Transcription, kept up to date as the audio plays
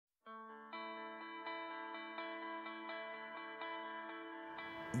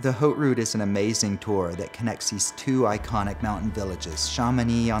The Haute Route is an amazing tour that connects these two iconic mountain villages,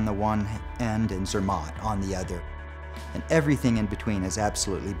 Chamonix on the one end and Zermatt on the other. And everything in between is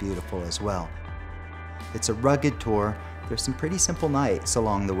absolutely beautiful as well. It's a rugged tour. There's some pretty simple nights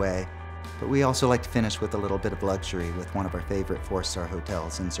along the way, but we also like to finish with a little bit of luxury with one of our favorite 4-star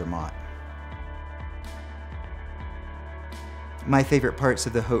hotels in Zermatt. My favorite parts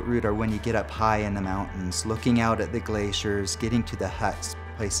of the Haute Route are when you get up high in the mountains, looking out at the glaciers, getting to the huts,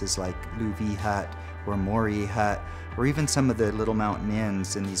 places like Louvi Hut or Mori Hut, or even some of the little mountain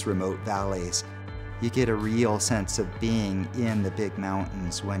inns in these remote valleys. You get a real sense of being in the big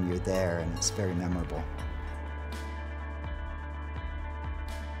mountains when you're there, and it's very memorable.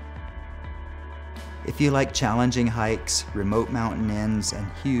 If you like challenging hikes, remote mountain inns, and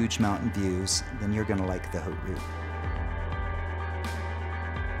huge mountain views, then you're going to like the Haute Route.